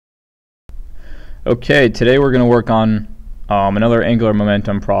Okay, today we're going to work on another angular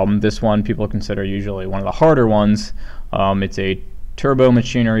momentum problem. This one people consider usually one of the harder ones. It's a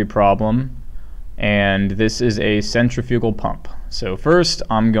turbomachinery problem, and this is a centrifugal pump. So first,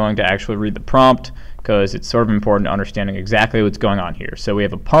 I'm going to actually read the prompt because it's sort of important to understanding exactly what's going on here. So we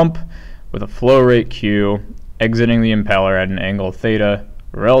have a pump with a flow rate Q exiting the impeller at an angle theta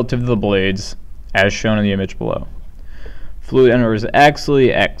relative to the blades, as shown in the image below. Fluid enters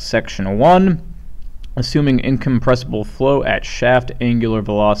axially at section 1. Assuming incompressible flow at shaft angular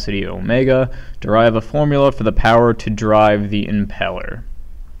velocity omega, derive a formula for the power to drive the impeller.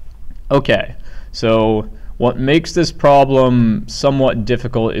 Okay, so what makes this problem somewhat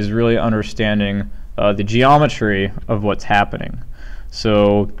difficult is really understanding the geometry of what's happening.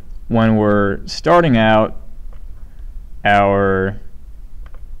 So when we're starting out, our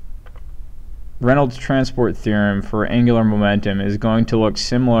Reynolds transport theorem for angular momentum is going to look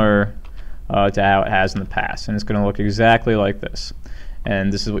similar to how it has in the past, and it's going to look exactly like this.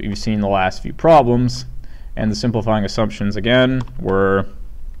 And this is what you've seen in the last few problems. And the simplifying assumptions again were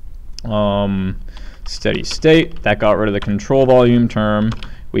steady state. That got rid of the control volume term.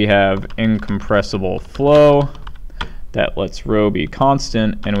 We have incompressible flow. That lets rho be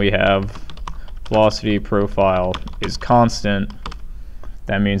constant, and we have velocity profile is constant.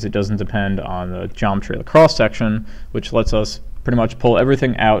 That means it doesn't depend on the geometry of the cross section, which lets us pretty much pull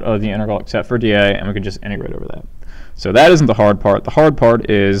everything out of the integral except for dA, and we can just integrate over that. So that isn't the hard part. The hard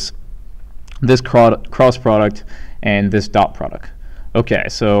part is this cross product and this dot product. Okay,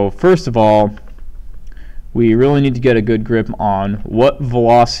 so first of all, we really need to get a good grip on what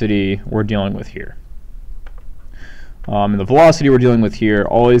velocity we're dealing with here. And the velocity we're dealing with here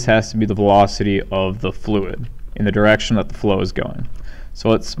always has to be the velocity of the fluid in the direction that the flow is going. So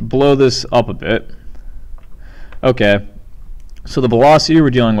let's blow this up a bit. Okay. So the velocity we're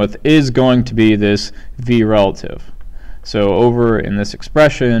dealing with is going to be this v relative. So over in this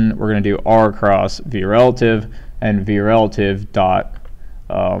expression, we're going to do r cross v relative and v relative dot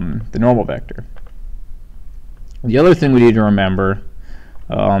the normal vector. The other thing we need to remember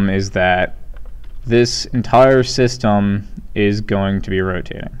is that this entire system is going to be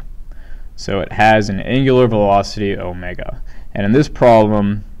rotating. So it has an angular velocity omega. And in this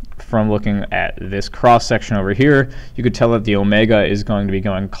problem, from looking at this cross section over here, you could tell that the omega is going to be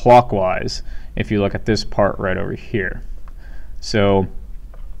going clockwise if you look at this part right over here. So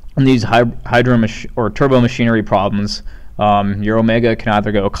in these turbomachinery problems, your omega can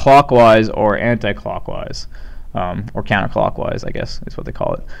either go clockwise or anti-clockwise, or counterclockwise, I guess is what they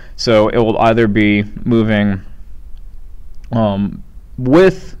call it. So it will either be moving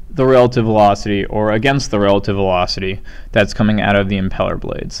with the relative velocity or against the relative velocity that's coming out of the impeller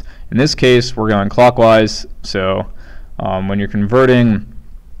blades. In this case, we're going clockwise, so when you're converting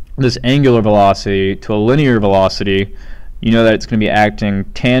this angular velocity to a linear velocity, you know that it's going to be acting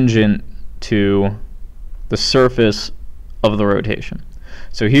tangent to the surface of the rotation.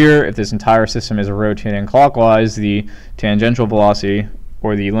 So here, if this entire system is rotating clockwise, the tangential velocity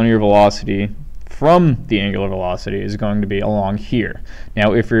or the linear velocity from the angular velocity is going to be along here.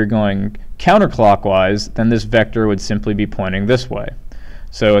 Now if you're going counterclockwise, then this vector would simply be pointing this way.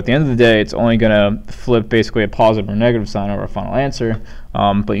 So at the end of the day, it's only going to flip basically a positive or negative sign over a final answer,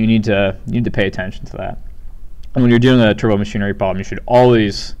 but you need to pay attention to that. And when you're doing a turbomachinery problem, you should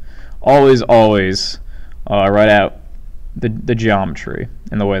always write out the geometry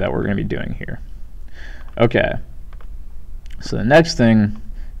in the way that we're going to be doing here. Okay, so the next thing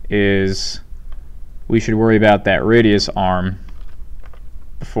is we should worry about that radius arm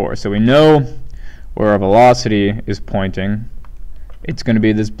before. So we know where our velocity is pointing. It's going to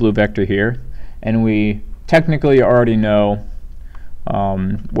be this blue vector here. And we technically already know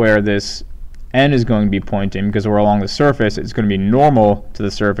where this n is going to be pointing because we're along the surface. It's going to be normal to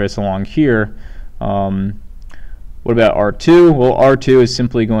the surface along here. What about R2? Well, R2 is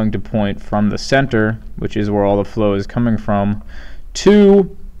simply going to point from the center, which is where all the flow is coming from,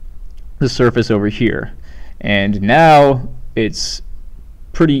 to the surface over here. And now it's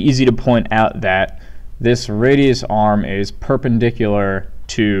pretty easy to point out that this radius arm is perpendicular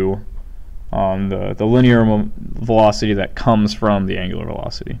to the linear velocity that comes from the angular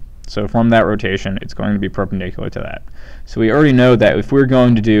velocity. So from that rotation, it's going to be perpendicular to that. So we already know that if we're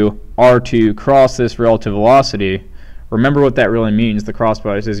going to do R2 cross this relative velocity, remember what that really means. The cross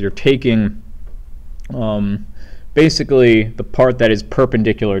product is you're taking basically the part that is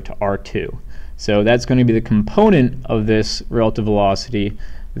perpendicular to R2. So that's going to be the component of this relative velocity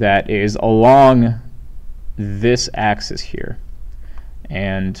that is along this axis here.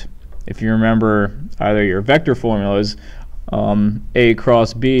 And if you remember either your vector formulas, A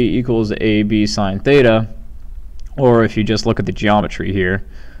cross B equals AB sine theta, or if you just look at the geometry here,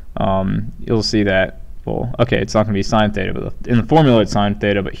 you'll see that, well, okay, it's not going to be sine theta, but in the formula it's sine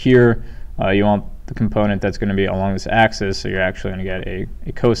theta, but here you want the component that's going to be along this axis, so you're actually going to get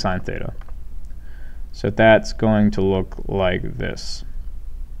a cosine theta. So that's going to look like this.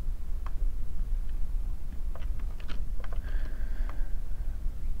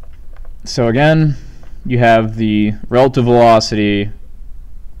 So again, you have the relative velocity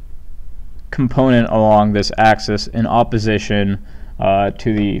component along this axis in opposition to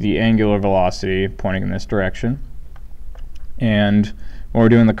the angular velocity pointing in this direction. And when we're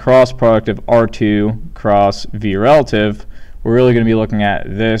doing the cross product of R2 cross V relative, we're really going to be looking at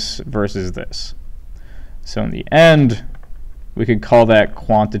this versus this. So in the end, we could call that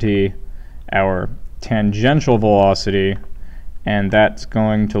quantity our tangential velocity, and that's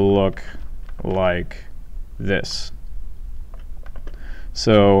going to look like this.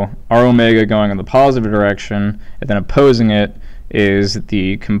 So our omega going in the positive direction, and then opposing it is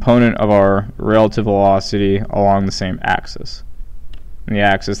the component of our relative velocity along the same axis. And the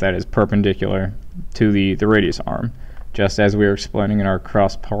axis that is perpendicular to the radius arm, just as we were explaining in our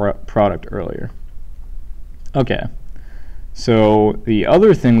cross product earlier. Okay, so the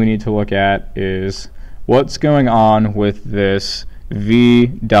other thing we need to look at is what's going on with this v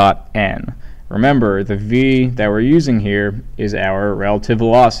dot n. Remember, the v that we're using here is our relative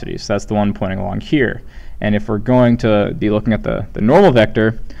velocity, so that's the one pointing along here. And if we're going to be looking at the normal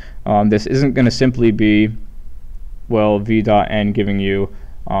vector, this isn't going to simply be, well, v dot n giving you,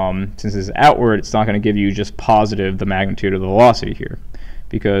 since it's outward, it's not going to give you just positive the magnitude of the velocity here,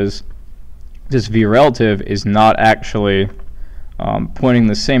 because this v relative is not actually pointing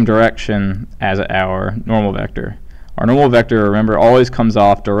the same direction as our normal vector. Our normal vector, remember, always comes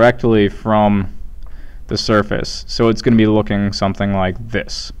off directly from the surface, so it's going to be looking something like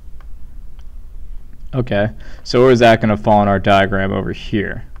this. Okay, so where is that going to fall in our diagram over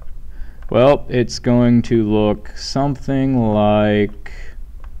here? Well, it's going to look something like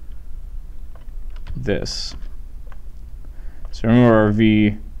this. So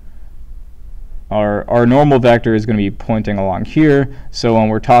remember, our normal vector is going to be pointing along here, so when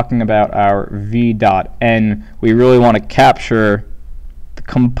we're talking about our v dot n, we really want to capture the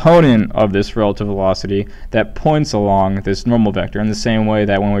component of this relative velocity that points along this normal vector, in the same way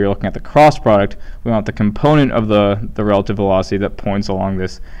that when we were looking at the cross product, we want the component of the relative velocity that points along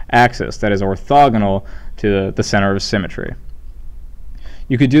this axis that is orthogonal to the center of symmetry.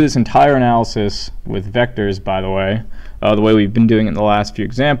 You could do this entire analysis with vectors, by the way we've been doing it in the last few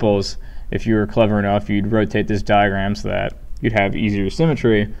examples. If you were clever enough, you'd rotate this diagram so that you'd have easier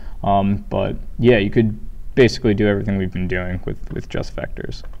symmetry. But yeah, you could basically do everything we've been doing with just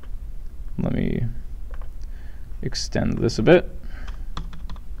vectors. Let me extend this a bit.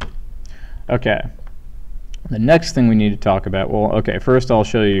 Okay. The next thing we need to talk about, well, okay, first I'll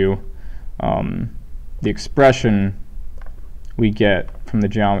show you the expression we get from the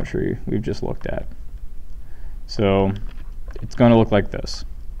geometry we've just looked at. So it's going to look like this.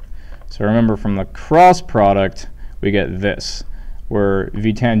 So remember, from the cross product, we get this, where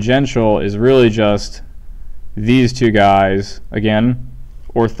v tangential is really just these two guys, again,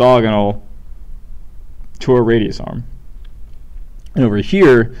 orthogonal to a radius arm. And over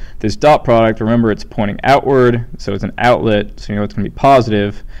here, this dot product, remember, it's pointing outward, so it's an outlet, so you know it's going to be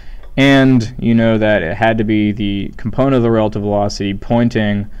positive, and you know that it had to be the component of the relative velocity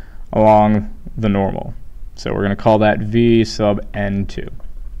pointing along the normal. So we're going to call that v sub n2.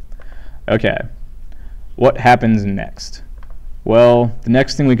 Okay, what happens next? Well, the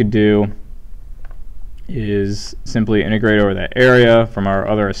next thing we could do is simply integrate over that area from our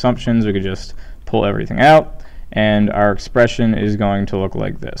other assumptions. We could just pull everything out, and our expression is going to look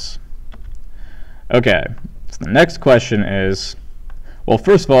like this. Okay, so the next question is, well,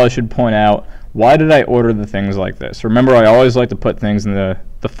 first of all, I should point out, why did I order the things like this? Remember, I always like to put things in the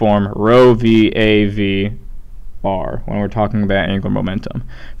form rho v a v r when we're talking about angular momentum.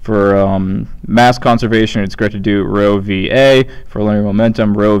 For mass conservation, it's great to do rho va. For linear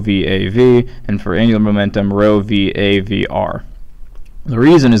momentum, rho vav, and for angular momentum, rho vav. The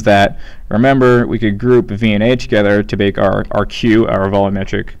reason is that, remember, we could group v and a together to make our q, our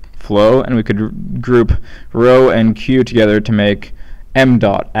volumetric flow, and we could group rho and q together to make m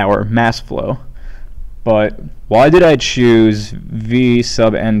dot, our mass flow. But why did I choose v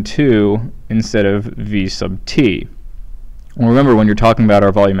sub n2 instead of v sub t? Well, remember, when you're talking about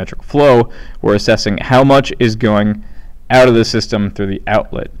our volumetric flow, we're assessing how much is going out of the system through the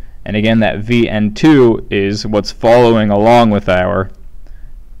outlet. And again, that vn2 is what's following along with our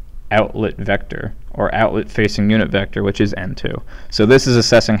outlet vector, or outlet facing unit vector, which is N2. So this is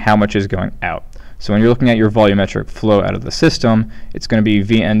assessing how much is going out. So when you're looking at your volumetric flow out of the system, it's going to be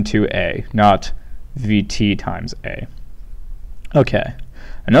Vn2A, not Vt times A. Okay.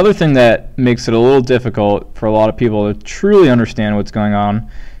 Another thing that makes it a little difficult for a lot of people to truly understand what's going on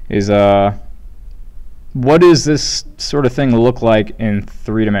is what does this sort of thing look like in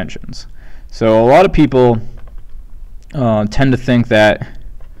 3 dimensions? So a lot of people tend to think that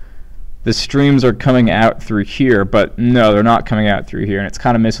the streams are coming out through here, but no, they're not coming out through here, and it's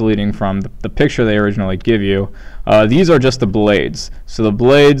kind of misleading from the picture they originally give you. These are just the blades. So the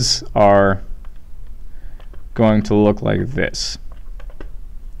blades are going to look like this.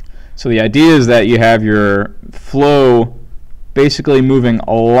 So the idea is that you have your flow basically moving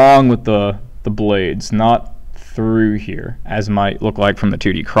along with the blades, not through here, as might look like from the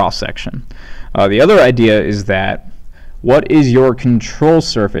 2D cross-section. The other idea is that what is your control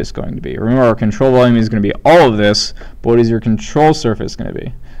surface going to be? Remember, our control volume is going to be all of this, but what is your control surface going to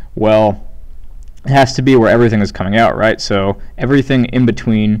be? Well, it has to be where everything is coming out, right? So everything in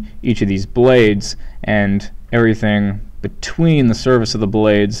between each of these blades and everything between the surface of the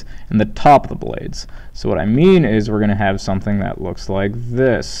blades and the top of the blades. So what I mean is we're going to have something that looks like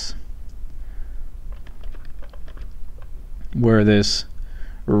this, where this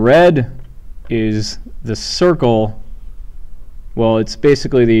red is the circle. Well, it's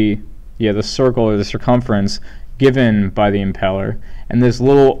basically the circle or the circumference given by the impeller, and this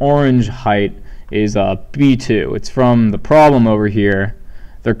little orange height is B2. It's from the problem over here.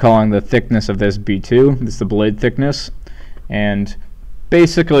 They're calling the thickness of this B2. This is the blade thickness, and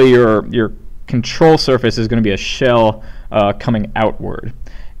basically your control surface is going to be a shell coming outward,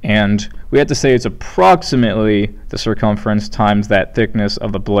 and we have to say it's approximately the circumference times that thickness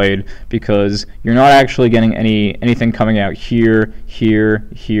of the blade, because you're not actually getting anything coming out here, here,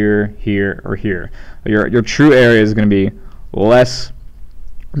 here, here, or here. Your true area is going to be less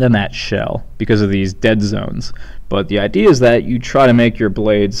than that shell because of these dead zones. But the idea is that you try to make your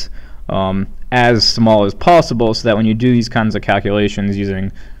blades as small as possible, so that when you do these kinds of calculations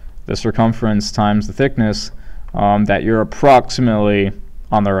using the circumference times the thickness, that you're approximately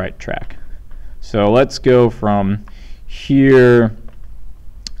on the right track. So let's go from here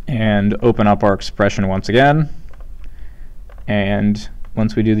and open up our expression once again. And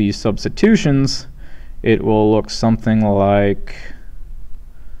once we do these substitutions, it will look something like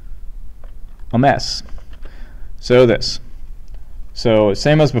a mess. So this. So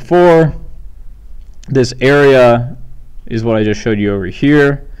same as before, this area is what I just showed you over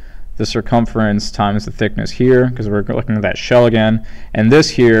here. The circumference times the thickness here, because we're looking at that shell again, and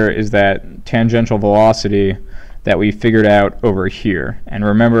this here is that tangential velocity that we figured out over here. And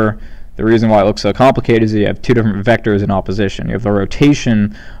remember, the reason why it looks so complicated is that you have 2 different vectors in opposition. You have the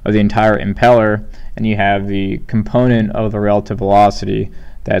rotation of the entire impeller, and you have the component of the relative velocity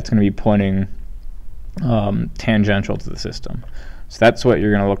that's going to be pointing tangential to the system. So that's what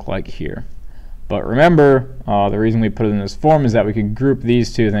you're going to look like here. But remember, the reason we put it in this form is that we could group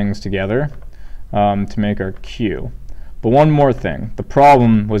these 2 things together to make our Q. But one more thing. The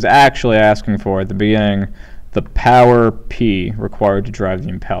problem was actually asking for, at the beginning, the power P required to drive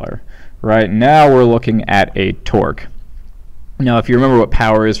the impeller. Right now we're looking at a torque. Now if you remember what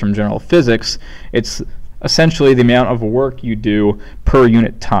power is from general physics, it's essentially the amount of work you do per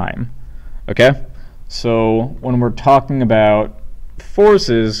unit time. Okay? So when we're talking about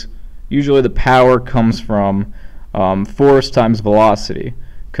forces, usually the power comes from force times velocity,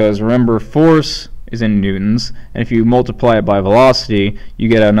 because remember, force is in newtons, and if you multiply it by velocity, you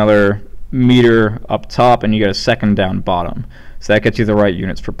get another meter up top and you get a second down bottom. So that gets you the right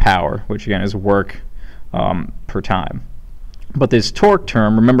units for power, which again is work per time. But this torque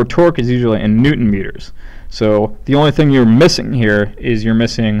term, remember, torque is usually in newton meters. So the only thing you're missing here is you're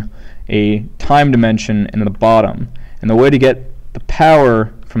missing a time dimension in the bottom. And the way to get the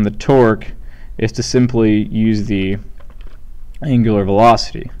power from the torque is to simply use the angular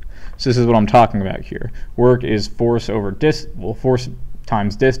velocity. So this is what I'm talking about here. Work is force over force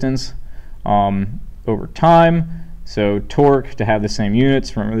times distance over time. So torque, to have the same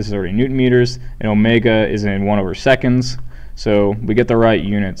units, remember this is already newton meters, and omega is in 1/seconds. So we get the right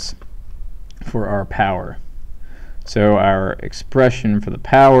units for our power. So our expression for the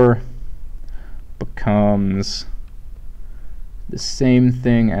power becomes the same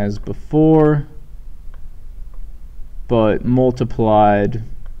thing as before, but multiplied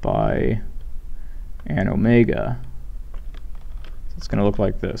by an omega. So it's going to look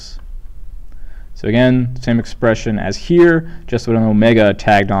like this. So again, same expression as here, just with an omega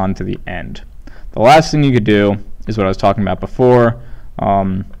tagged on to the end. The last thing you could do is what I was talking about before.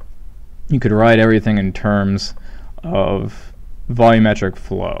 you could write everything in terms of volumetric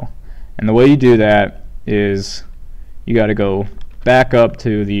flow. And the way you do that is you got to go back up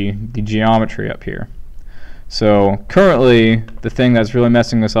to the geometry up here. So currently, the thing that's really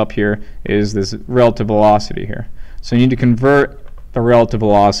messing us up here is this relative velocity here. So you need to convert the relative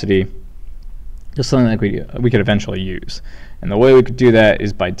velocity to something like we could eventually use. And the way we could do that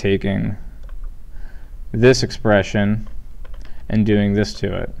is by taking this expression and doing this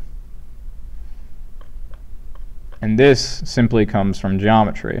to it. And this simply comes from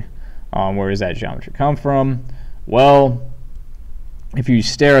geometry. Where does that geometry come from? Well, if you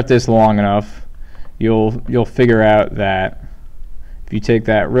stare at this long enough, you'll figure out that if you take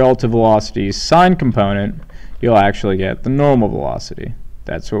that relative velocity sign component, you'll actually get the normal velocity.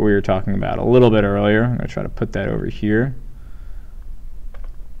 That's what we were talking about a little bit earlier. I'm going to try to put that over here.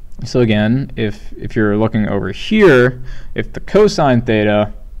 So again, if you're looking over here, if the cosine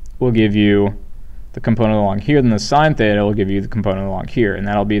theta will give you the component along here, then the sine theta will give you the component along here, and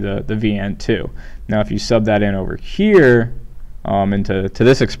that'll be the Vn2. Now if you sub that in over here, into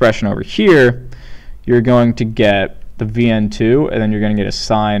this expression over here, you're going to get the Vn2, and then you're going to get a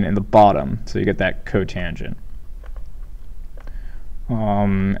sine in the bottom, so you get that cotangent.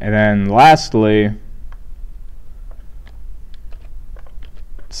 And then lastly,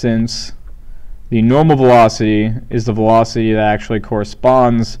 since the normal velocity is the velocity that actually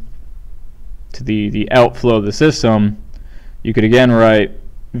corresponds to the outflow of the system, you could again write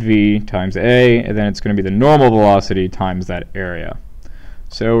v times a, and then it's going to be the normal velocity times that area.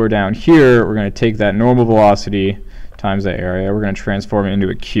 So we're down here, we're going to take that normal velocity times that area, we're going to transform it into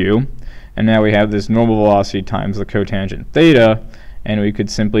a q, and now we have this normal velocity times the cotangent theta, and we could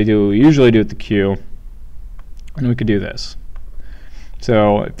simply do what we usually do with the q, and we could do this.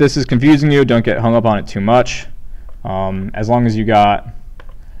 So if this is confusing you, don't get hung up on it too much. As long as you got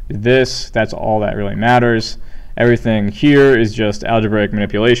this, that's all that really matters. Everything here is just algebraic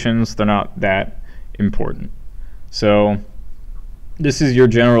manipulations. They're not that important. So this is your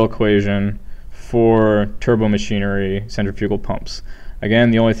general equation for turbomachinery centrifugal pumps.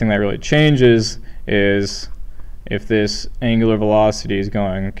 Again, the only thing that really changes is if this angular velocity is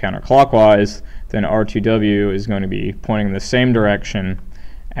going counterclockwise, then R2W is going to be pointing in the same direction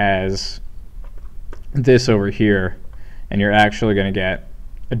as this over here, and you're actually going to get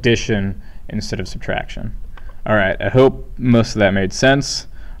addition instead of subtraction. Alright, I hope most of that made sense.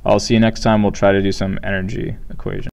 I'll see you next time. We'll try to do some energy equations.